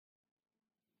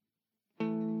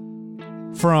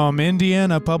From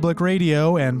Indiana Public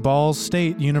Radio and Ball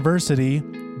State University,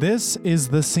 this is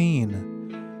The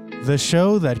Scene, the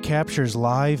show that captures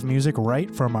live music right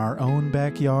from our own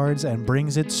backyards and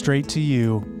brings it straight to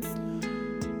you.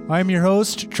 I'm your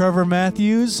host, Trevor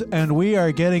Matthews, and we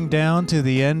are getting down to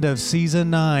the end of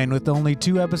Season 9 with only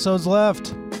 2 episodes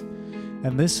left.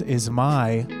 And this is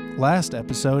my last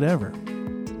episode ever.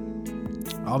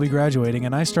 I'll be graduating,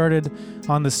 and I started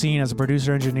on The Scene as a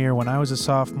producer-engineer when I was a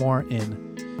sophomore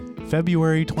in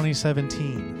February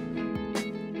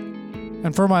 2017.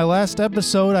 And for my last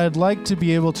episode, I'd like to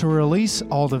be able to release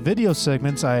all the video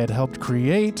segments I had helped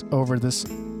create over this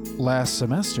last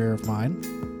semester of mine.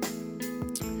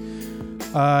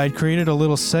 I created a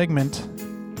little segment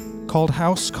called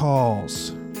House Calls,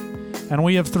 and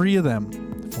we have 3 of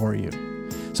them for you.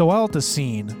 So while at The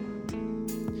Scene,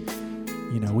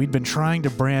 we'd been trying to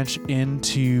branch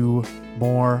into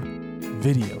more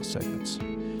video segments.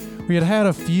 We had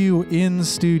a few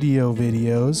in-studio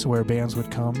videos where bands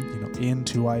would come,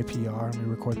 into IPR and we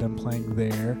record them playing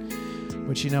there.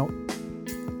 But,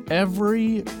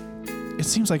 it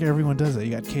seems like everyone does it.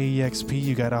 You got KEXP,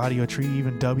 you got Audio Tree,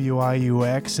 even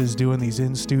WIUX is doing these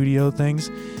in-studio things.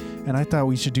 And I thought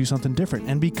we should do something different.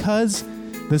 And because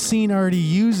The Scene already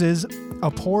uses a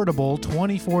portable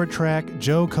 24-track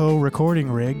Joco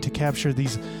recording rig to capture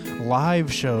these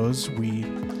live shows we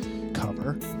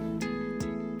cover,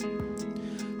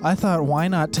 I thought, why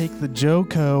not take the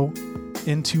Joco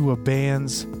into a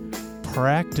band's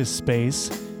practice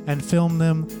space and film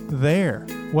them there,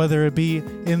 whether it be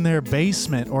in their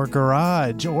basement or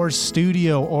garage or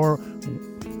studio or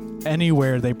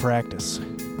anywhere they practice.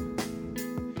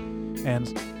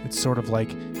 And it's sort of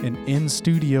like an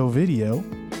in-studio video,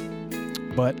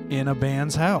 but in a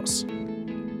band's house.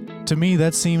 To me,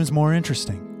 that seems more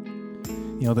interesting.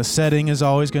 The setting is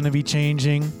always going to be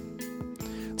changing.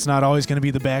 It's not always going to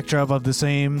be the backdrop of the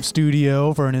same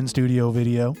studio for an in-studio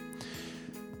video.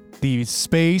 The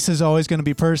space is always going to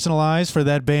be personalized for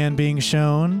that band being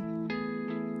shown.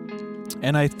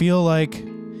 And I feel like,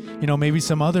 maybe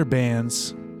some other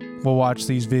bands will watch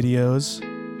these videos,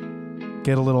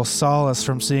 get a little solace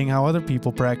from seeing how other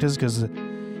people practice, because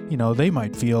they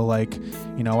might feel like,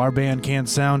 our band can't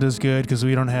sound as good because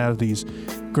we don't have these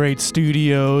great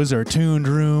studios or tuned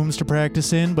rooms to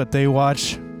practice in, but they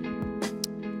watch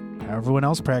how everyone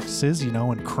else practices,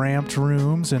 in cramped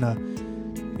rooms in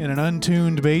an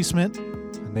untuned basement,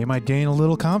 and they might gain a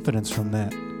little confidence from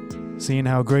that. Seeing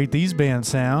how great these bands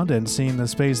sound and seeing the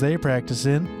space they practice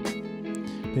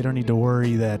in, they don't need to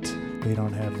worry that they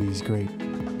don't have these great,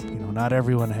 not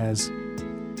everyone has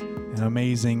an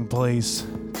amazing place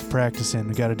to practice in.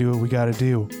 We got to do what we got to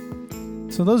do.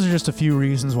 So those are just a few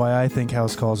reasons why I think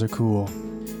house calls are cool.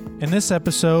 In this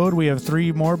episode, we have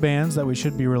 3 more bands that we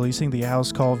should be releasing the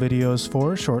house call videos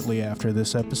for shortly after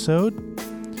this episode.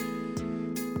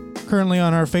 Currently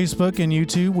on our Facebook and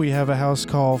YouTube, we have a house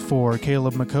call for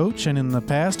Caleb McCoach, and in the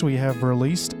past, we have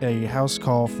released a house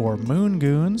call for Moon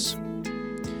Goons.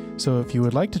 So if you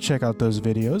would like to check out those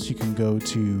videos, you can go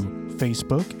to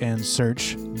Facebook and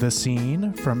search The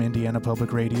Scene from Indiana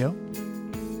Public Radio.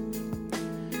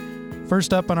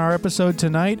 First up on our episode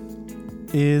tonight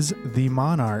is the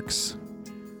Monarchs,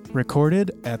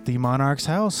 recorded at the Monarchs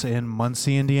house in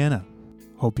Muncie, Indiana.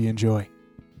 Hope you enjoy.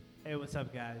 Hey, what's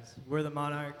up, guys? We're the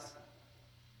Monarchs.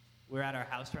 We're at our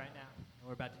house right now, and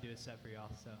we're about to do a set for y'all,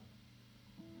 so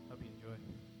hope you enjoy.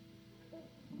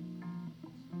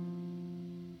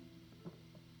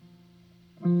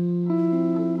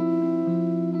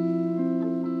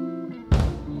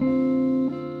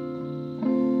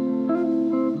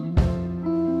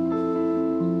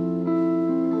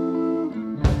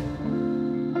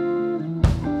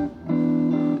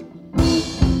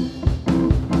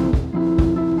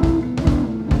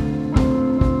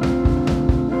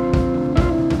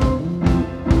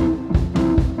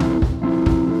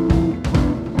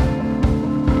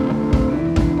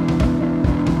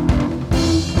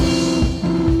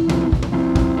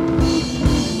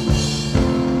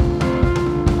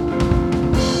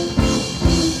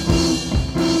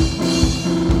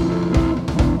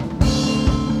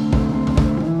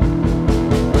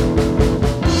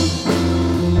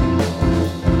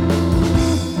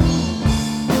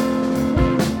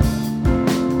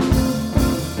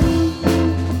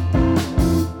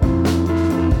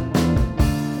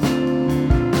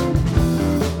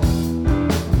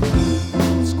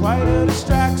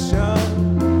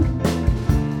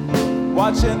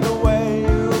 watching the way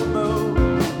you move.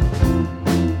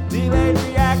 Delayed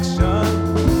reaction,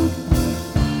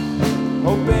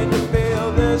 hoping to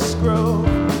feel this groove.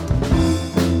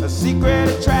 A secret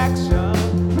attraction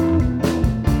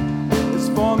is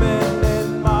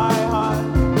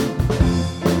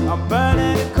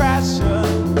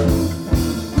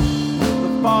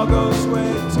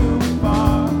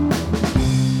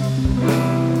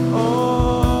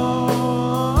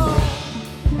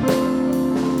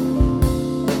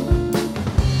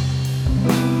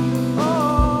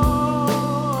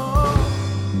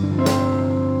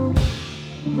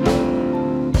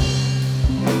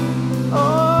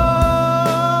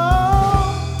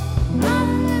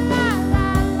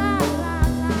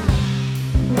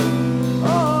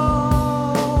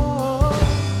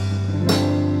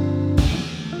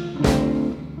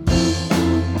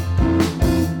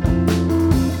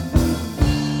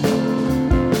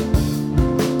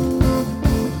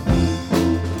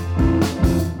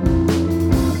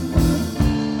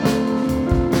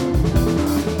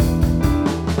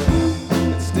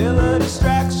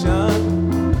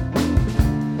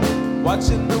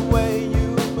the way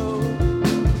you move.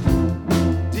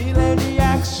 Delayed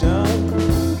reaction,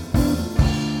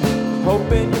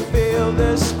 hoping you feel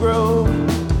this groove.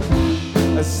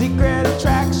 A secret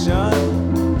attraction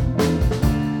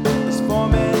is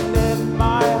forming in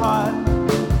my heart.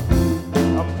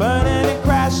 I'm burning and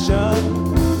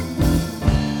crashing.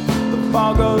 The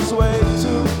fall goes way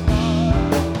too far.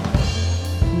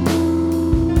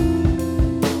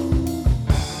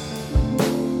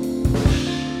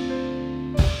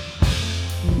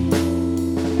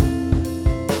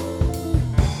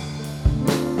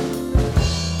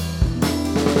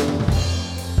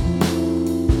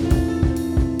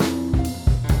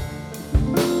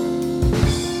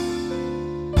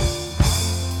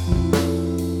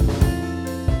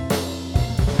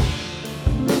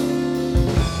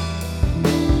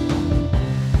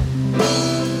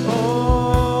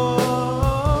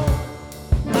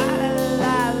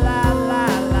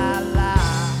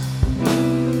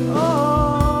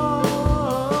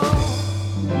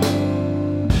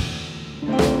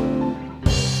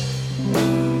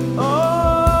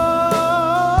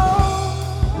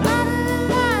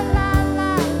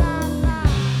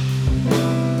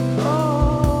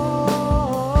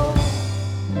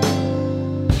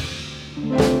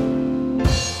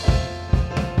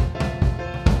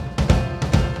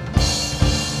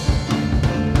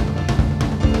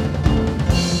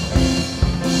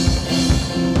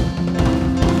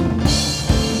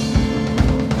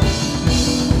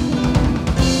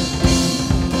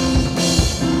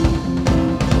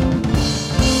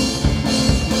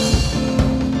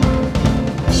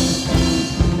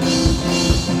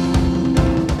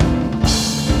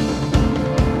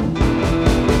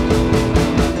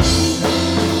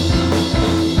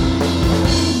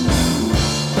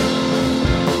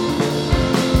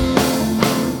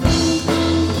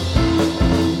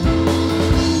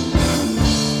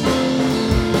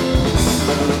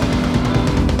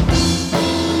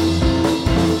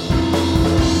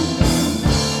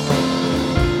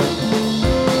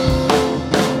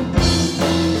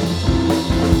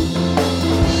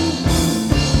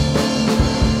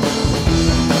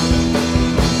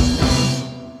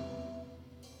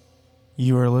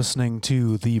 You are listening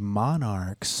to the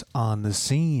Monarchs on the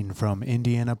Scene from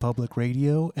Indiana Public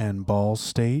Radio and Ball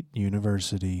State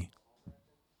University.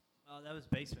 Oh, that was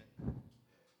basement.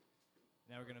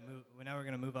 Now we're gonna move. Now we're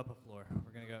gonna move up a floor.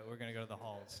 We're gonna go to the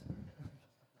halls.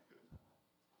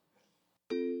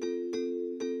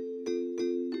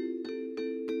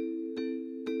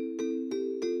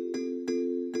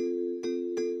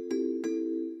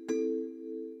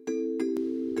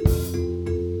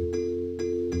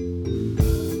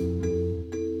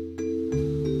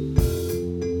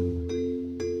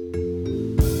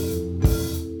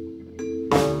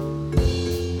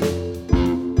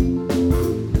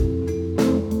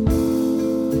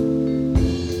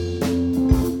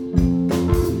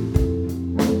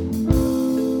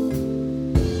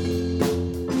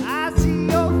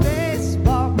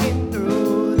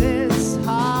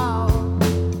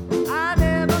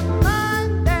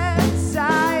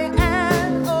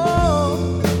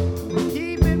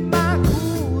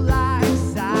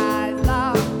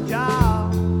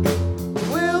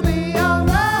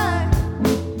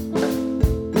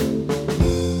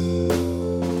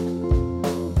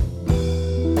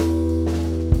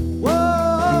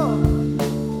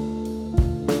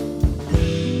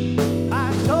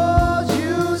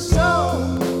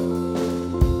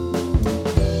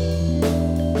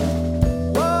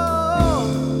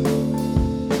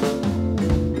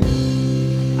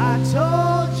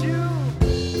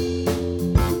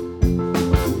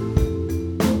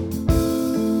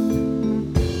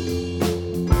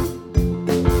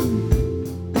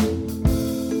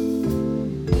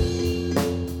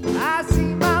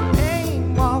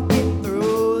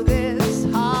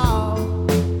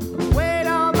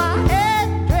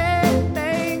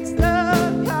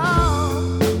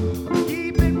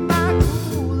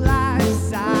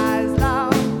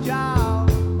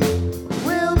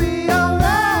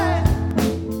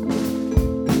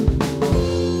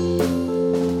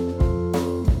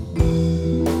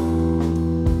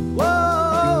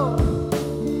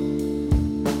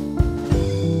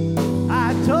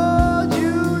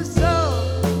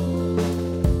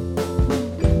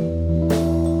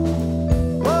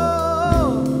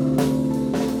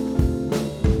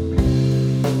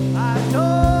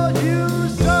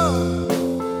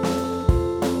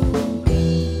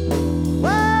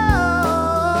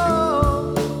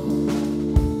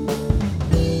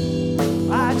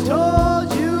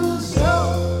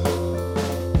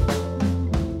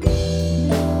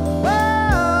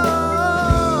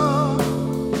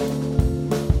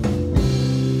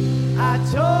 I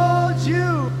told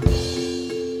you.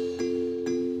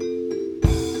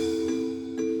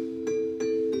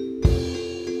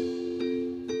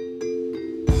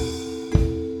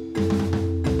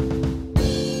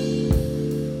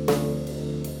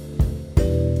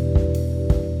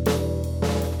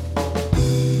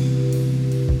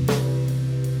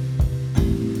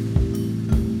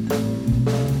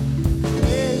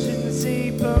 Vision,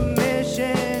 see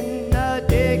permission,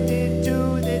 addicted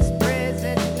to this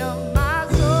prison of my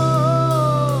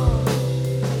soul.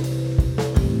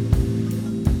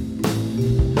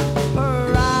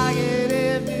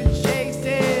 Prerogative to chase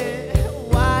it.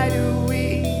 Why do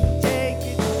we take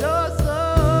it so slow?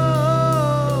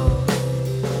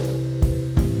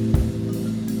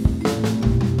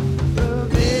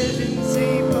 Provision,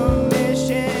 see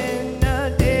permission,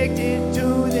 addicted to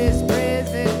this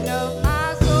prison of my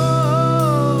soul.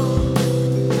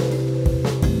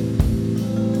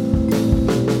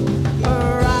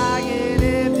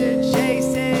 Prerogative to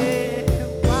chase it.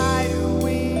 Why do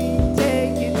we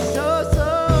take it so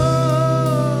slow?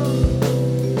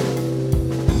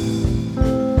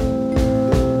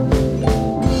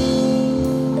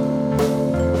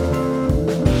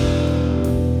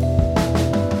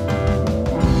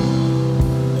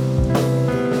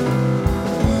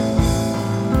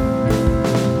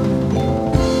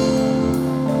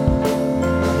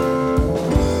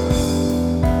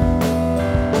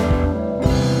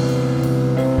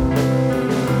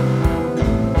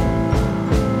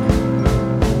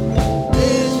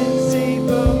 Vision, see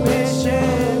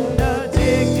permission,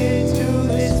 addicted to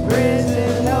this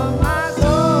prison of my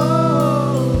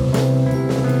soul.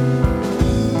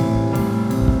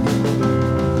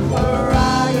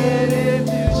 Prerogative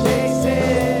to chase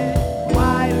it.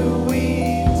 Why do we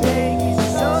take it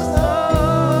so slow?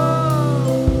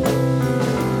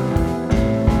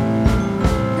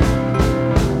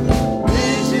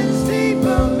 Vision, see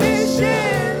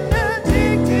permission,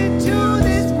 addicted to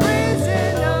this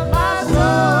prison of my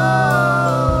soul.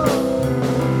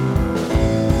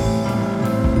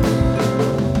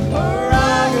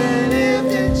 Prerogative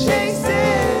to chase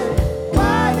it.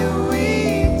 Why do we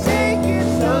take it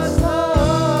so slow?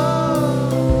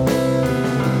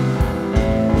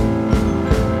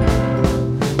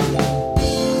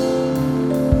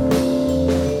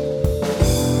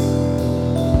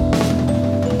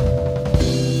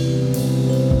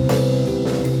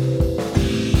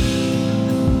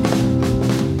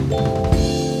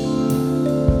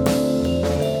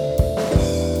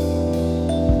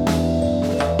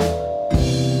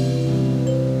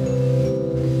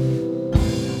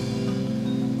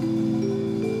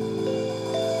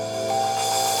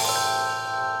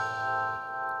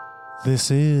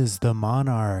 This is the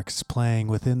Monarchs playing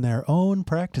within their own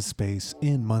practice space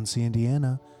in Muncie,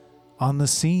 Indiana, on the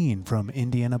scene from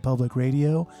Indiana Public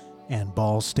Radio and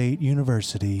Ball State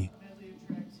University.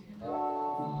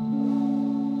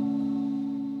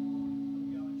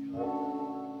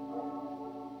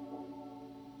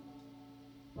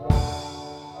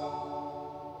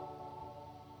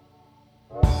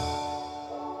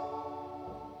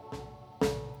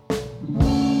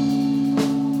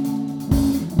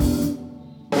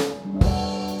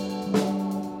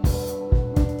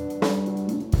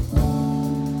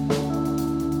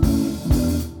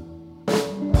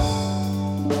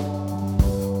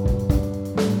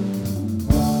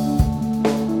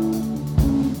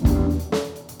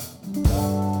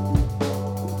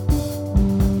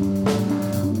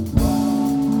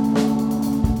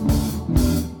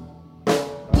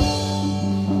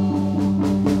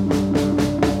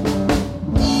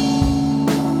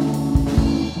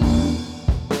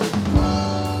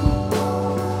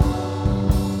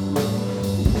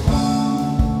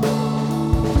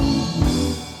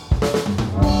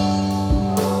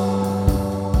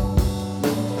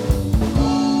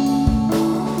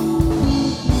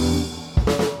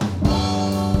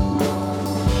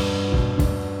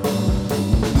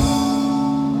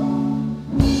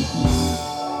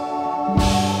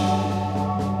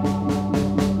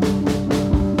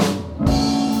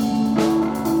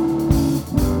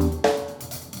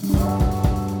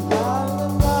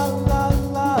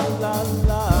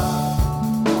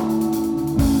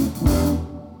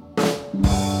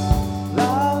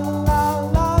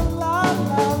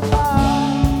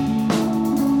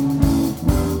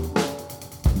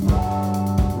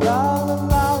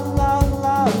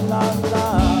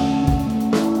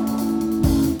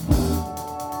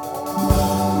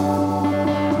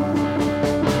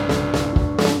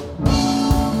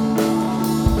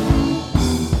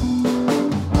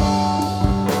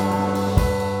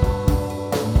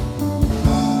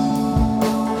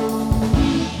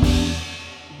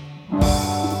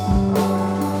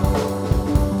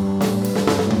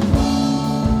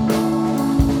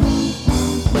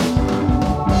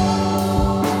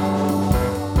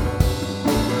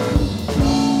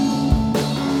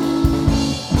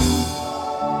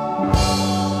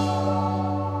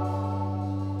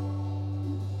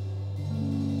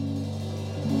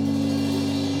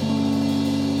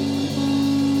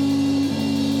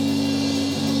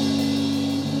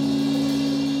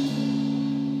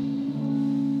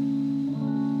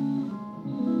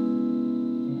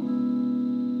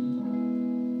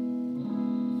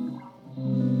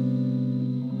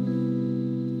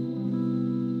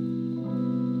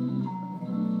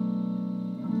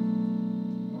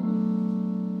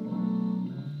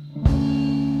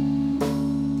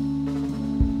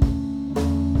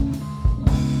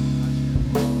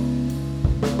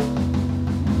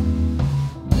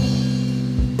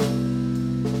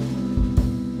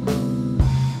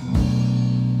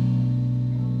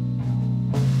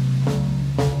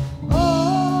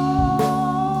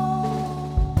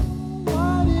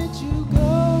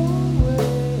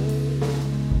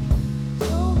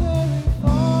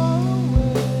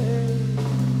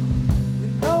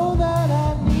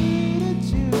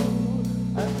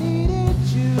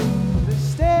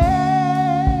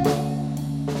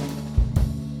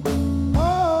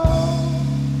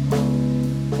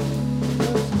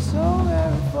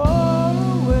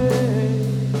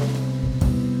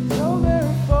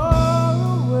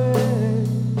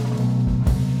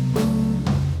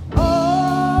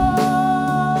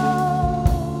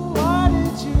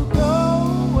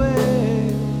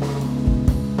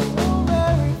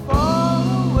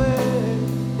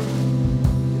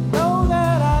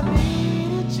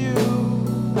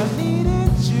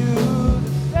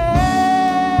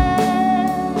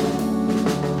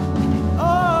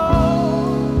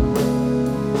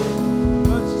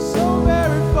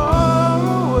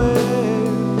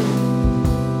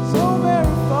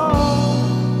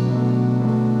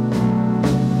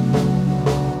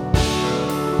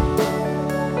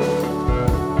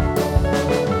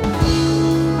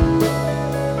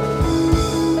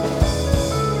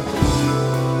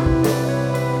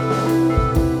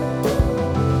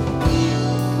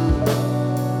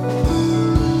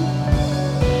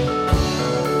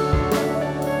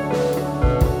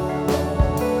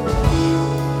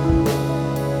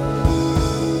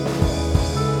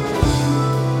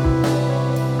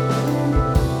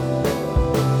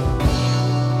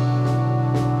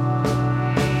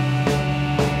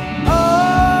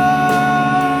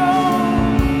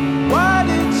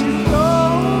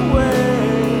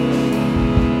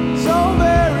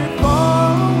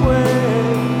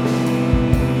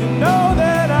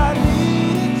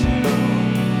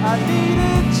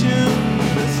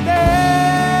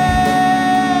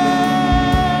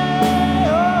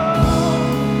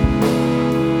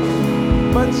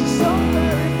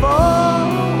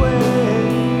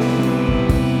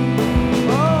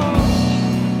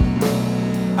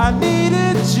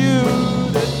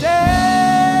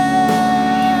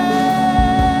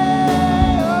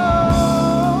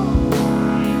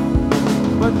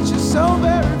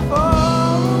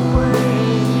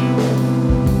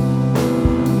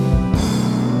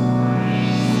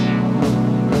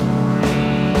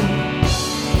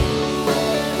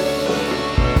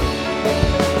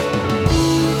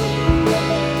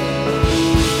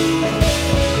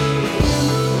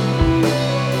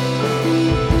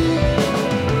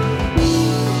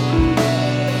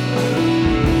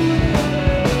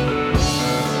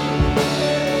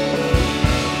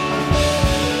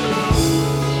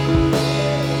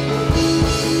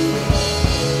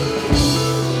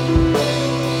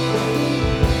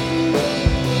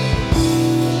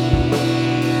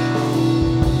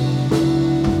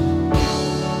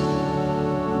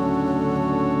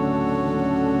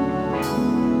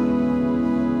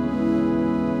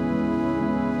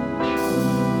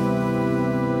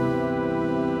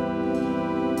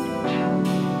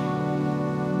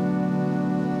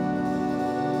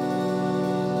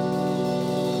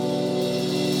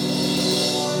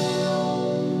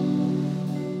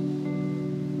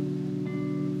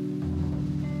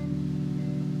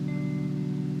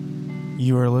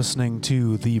 You are listening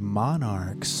to the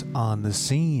Monarchs on the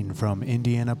Scene from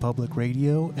Indiana Public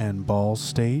Radio and Ball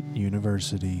State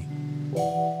University.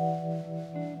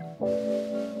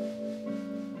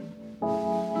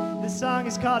 This song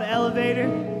is called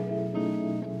Elevator.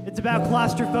 It's about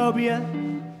claustrophobia,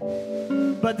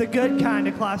 but the good kind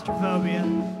of claustrophobia.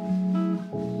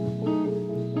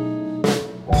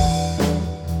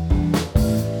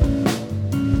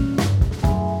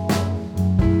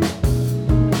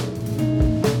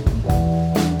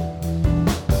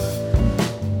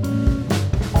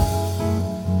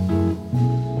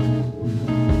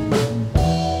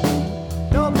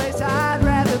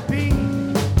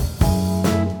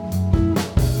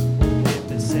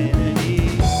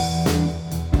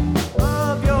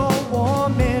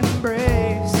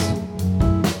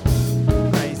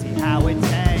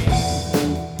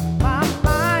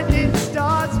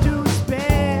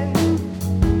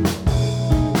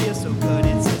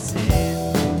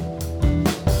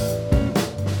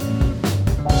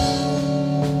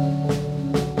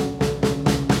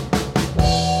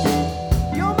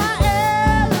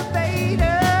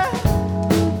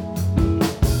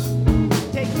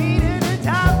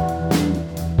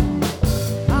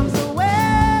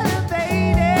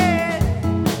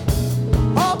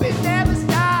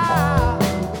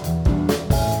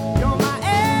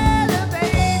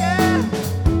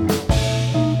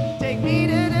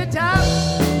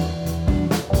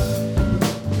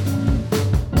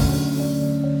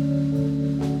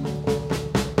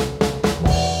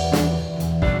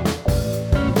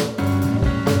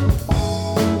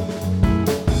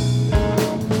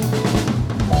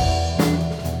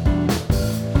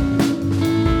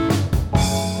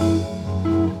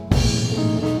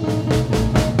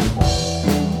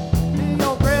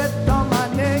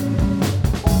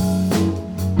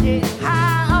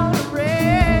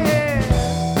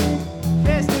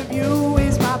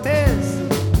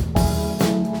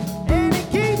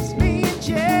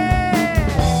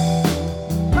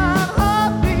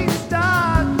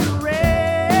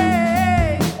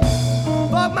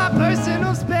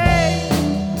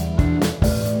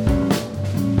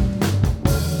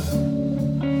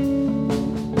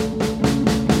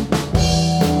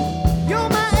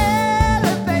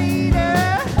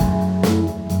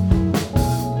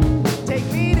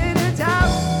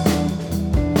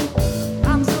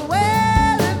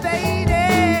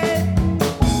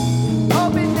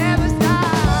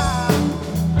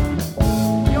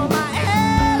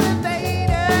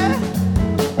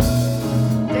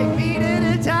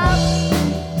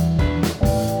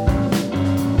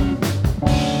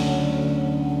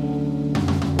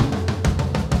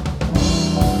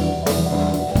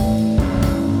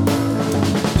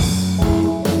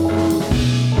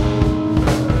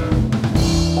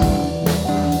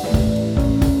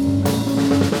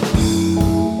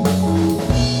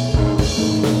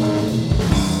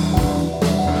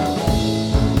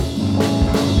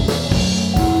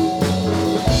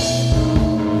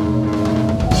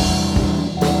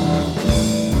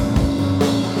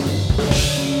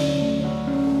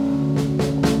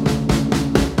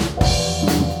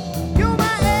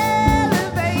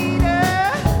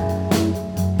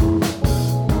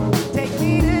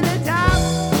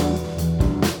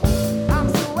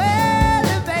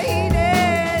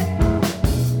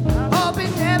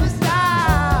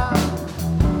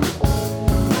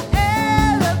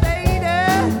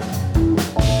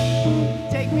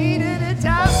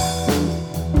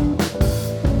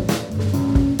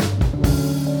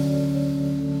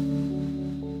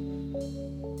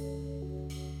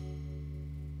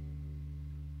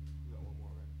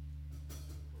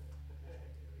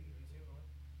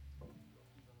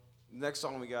 Next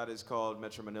song we got is called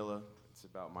Metro Manila. It's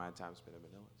about my time spent in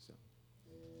Manila. So.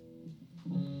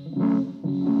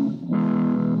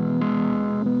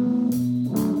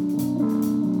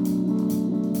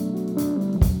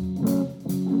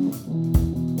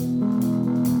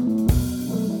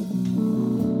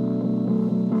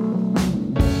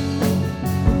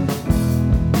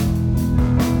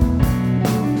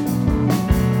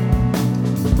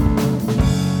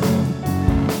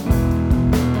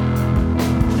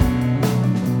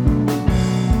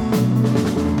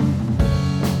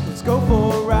 Let's go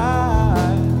for a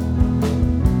ride.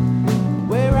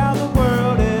 Way around the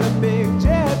world in a big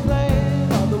jet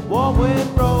plane. On the warm wind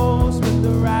rolls with the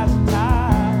rising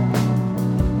tide.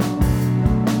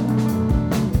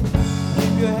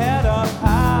 Keep your head up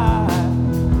high.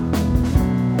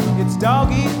 It's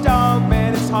dog eat dog,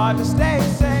 man, it's hard to stay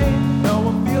sane. No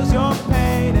one feels your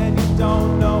pain and you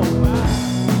don't know why.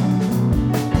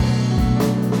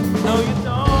 No, you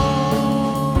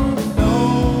don't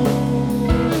know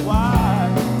why.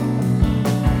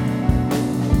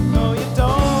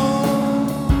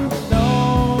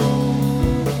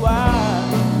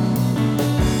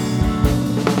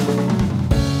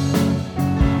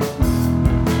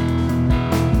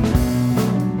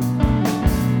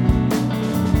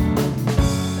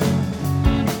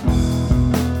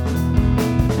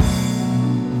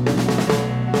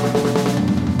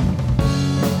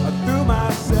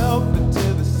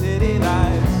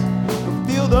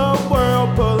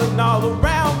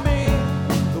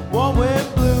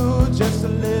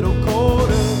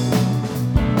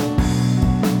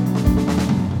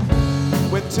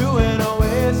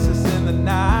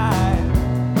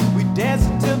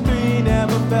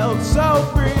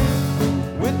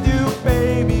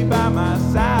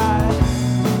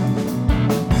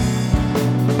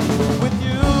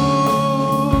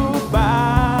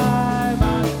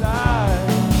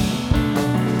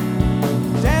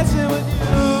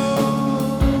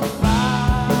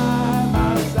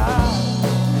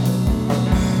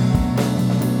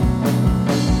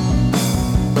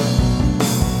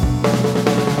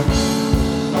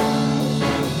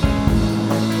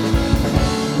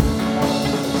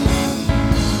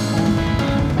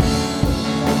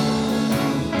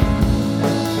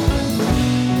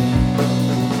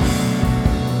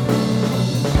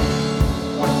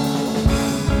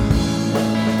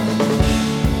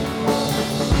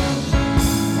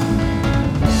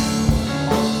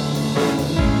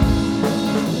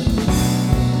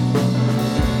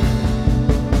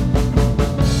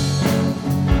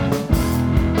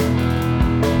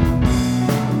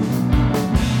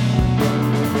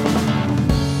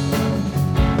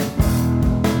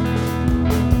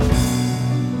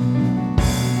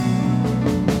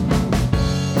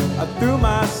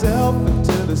 myself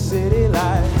into the city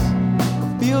lights.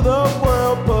 I feel the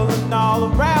world pulling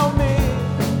all around me.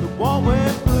 The one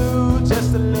went blue,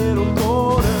 just a little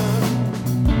colder.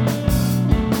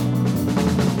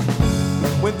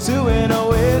 Went to an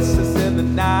oasis in the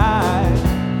night.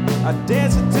 I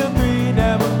danced until 3,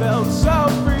 never felt so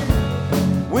free.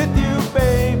 With you,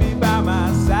 baby, by my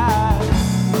side.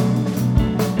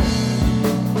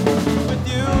 With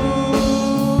you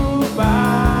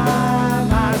by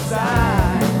my side.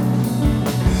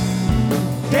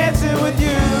 Dancing with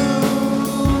you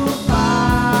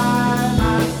by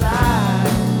my side.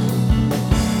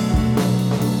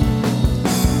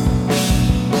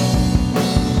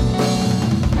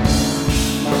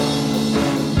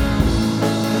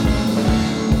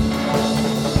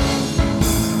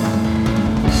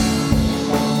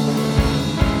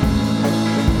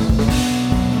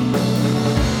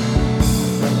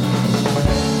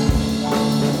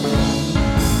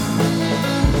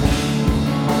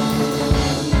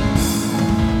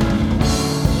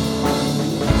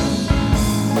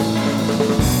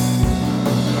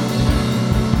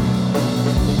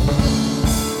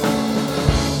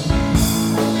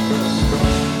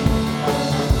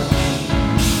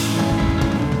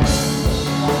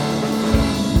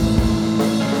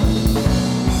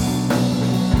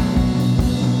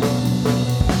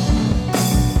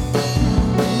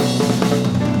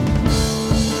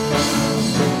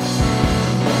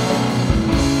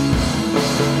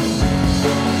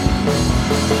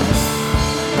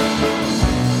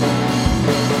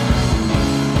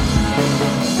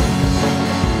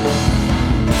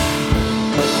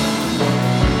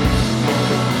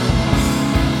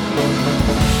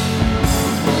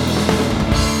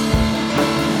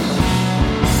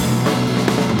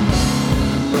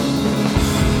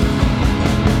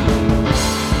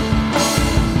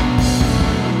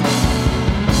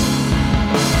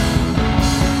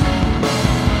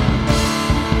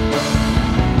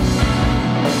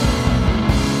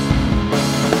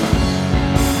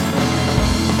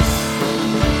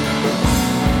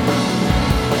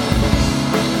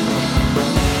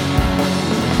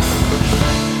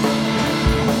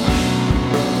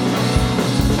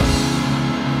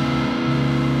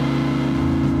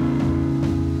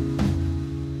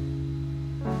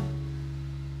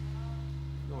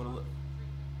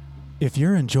 If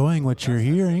you're enjoying what you're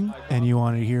hearing and you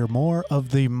want to hear more of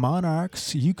the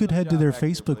Monarchs, you could head to their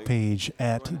Facebook page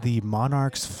at the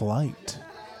Monarchs Flight.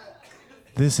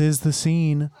 This is The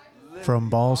Scene from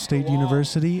Ball State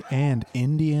University and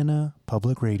Indiana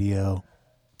Public Radio.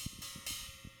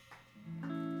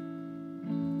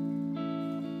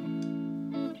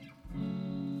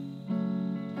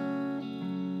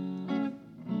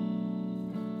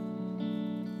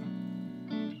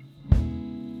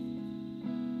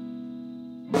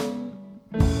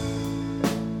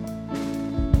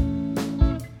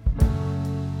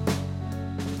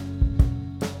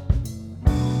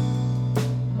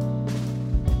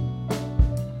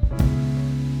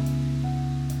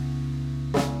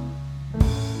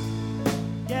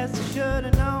 Guess I should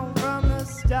have known from the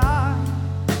start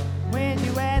when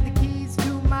you had the keys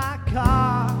to my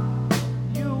car.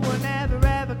 You were never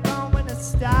ever going to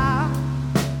stop.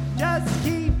 Just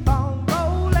keep on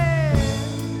rolling.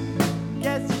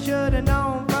 Guess I should have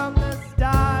known from the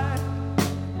start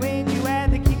when you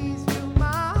had the keys to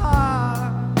my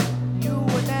heart. You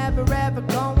were never ever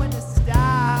going to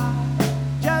stop.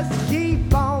 Just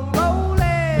keep on rolling.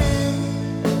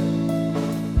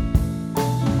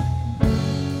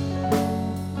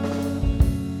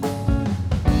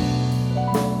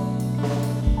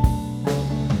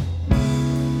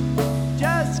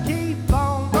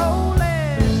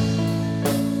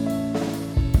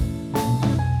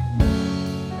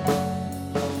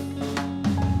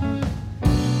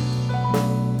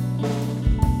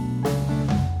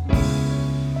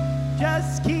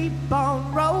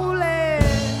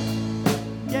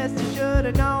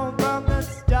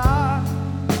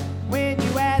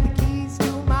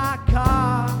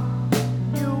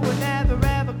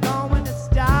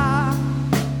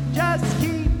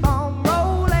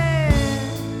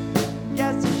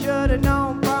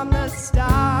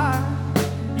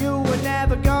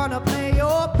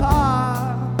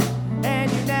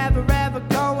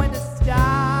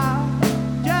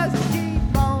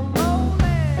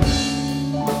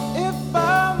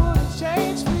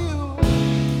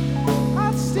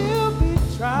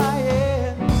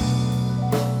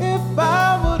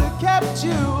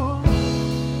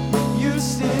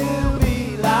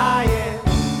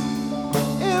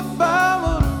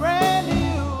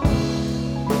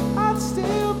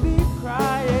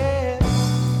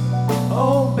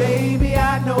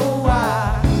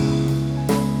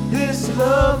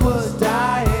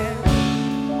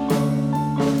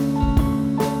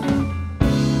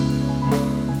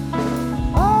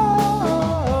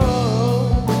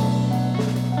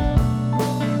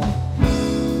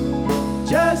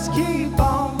 just keep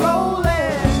on rolling.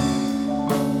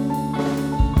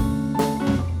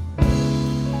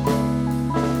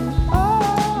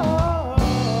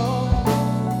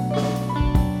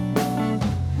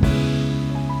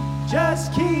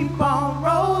 Just keep on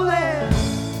rolling.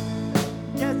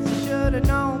 Guess you should have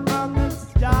known from the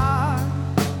start.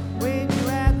 When you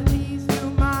had the keys to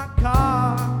my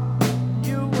car,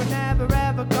 you were never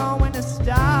ever going to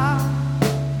stop.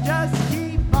 Just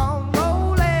keep on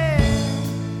rolling.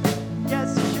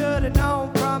 Guess you should have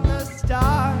known from the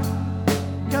start.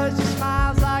 'Cause your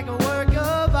smile's like a work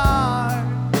of art,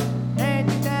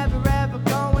 and you're never ever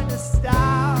going to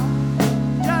stop.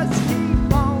 Just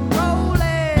keep on rolling.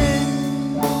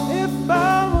 If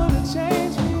I were to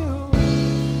change you,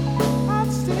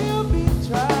 I'd still be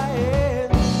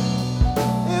trying.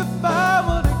 If I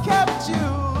would have kept you,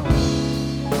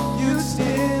 you'd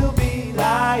still be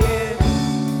lying.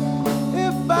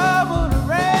 If I would have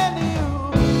ran to you,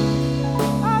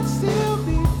 I'd still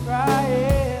be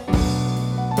crying.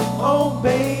 Oh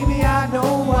baby, I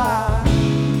know why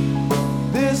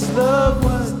this love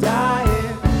was dying.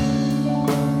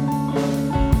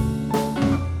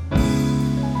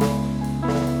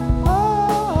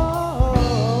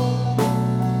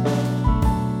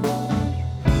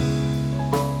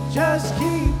 Just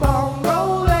keep on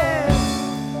rolling.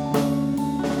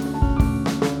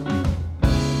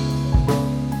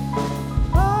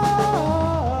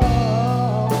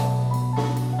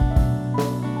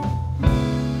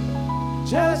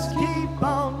 Just keep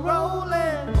on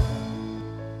rolling.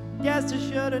 Guess I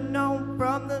should have known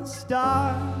from the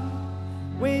start.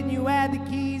 When you had the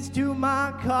keys to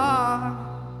my car,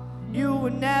 you were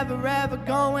never ever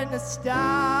going to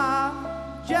stop.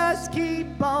 Just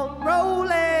keep on rolling.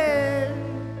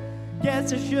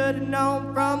 Guess I should have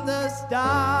known from the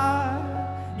start.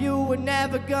 You were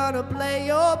never gonna play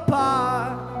your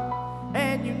part,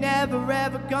 and you never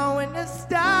ever going to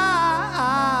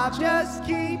stop. Just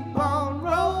keep on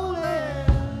rolling.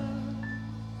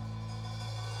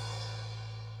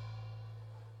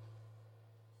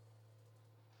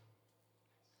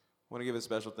 Want to give a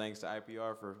special thanks to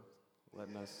IPR for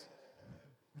letting us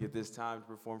get this time to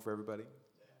perform for everybody.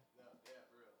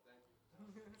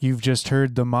 You've just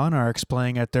heard the Monarchs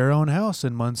playing at their own house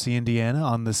in Muncie, Indiana,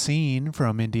 on The Scene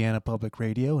from Indiana Public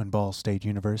Radio and Ball State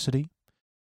University.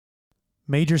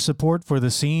 Major support for The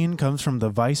Scene comes from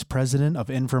the Vice President of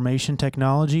Information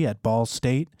Technology at Ball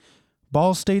State,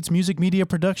 Ball State's music media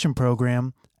production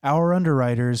program, our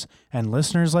underwriters, and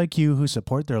listeners like you who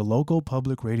support their local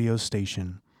public radio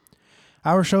station.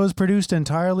 Our show is produced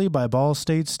entirely by Ball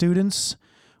State students.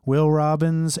 Will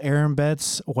Robbins, Aaron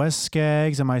Betts, Wes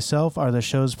Skaggs, and myself are the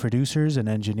show's producers and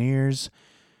engineers.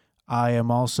 I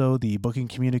am also the booking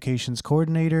communications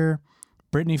coordinator.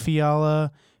 Brittany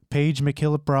Fiala, Paige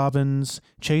McKillop Robbins,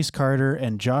 Chase Carter,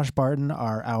 and Josh Barton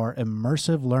are our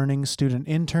immersive learning student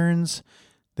interns.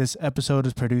 This episode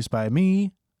is produced by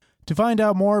me. To find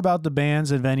out more about the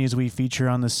bands and venues we feature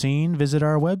on The Scene, visit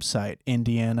our website,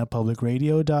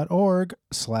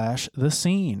 indianapublicradio.org/The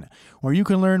Scene, where you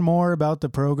can learn more about the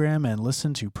program and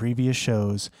listen to previous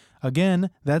shows. Again,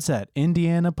 that's at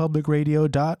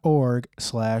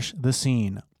indianapublicradio.org/The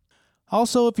Scene.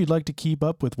 Also, if you'd like to keep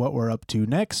up with what we're up to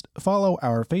next, follow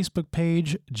our Facebook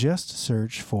page. Just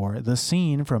search for The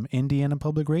Scene from Indiana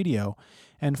Public Radio,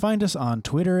 and find us on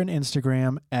Twitter and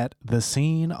Instagram at The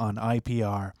Scene on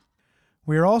IPR.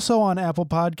 We are also on Apple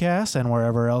Podcasts and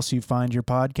wherever else you find your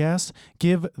podcasts.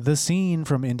 Give The Scene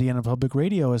from Indiana Public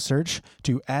Radio a search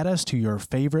to add us to your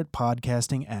favorite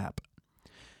podcasting app.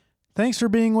 Thanks for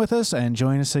being with us, and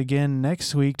join us again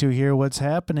next week to hear what's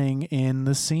happening in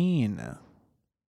The Scene.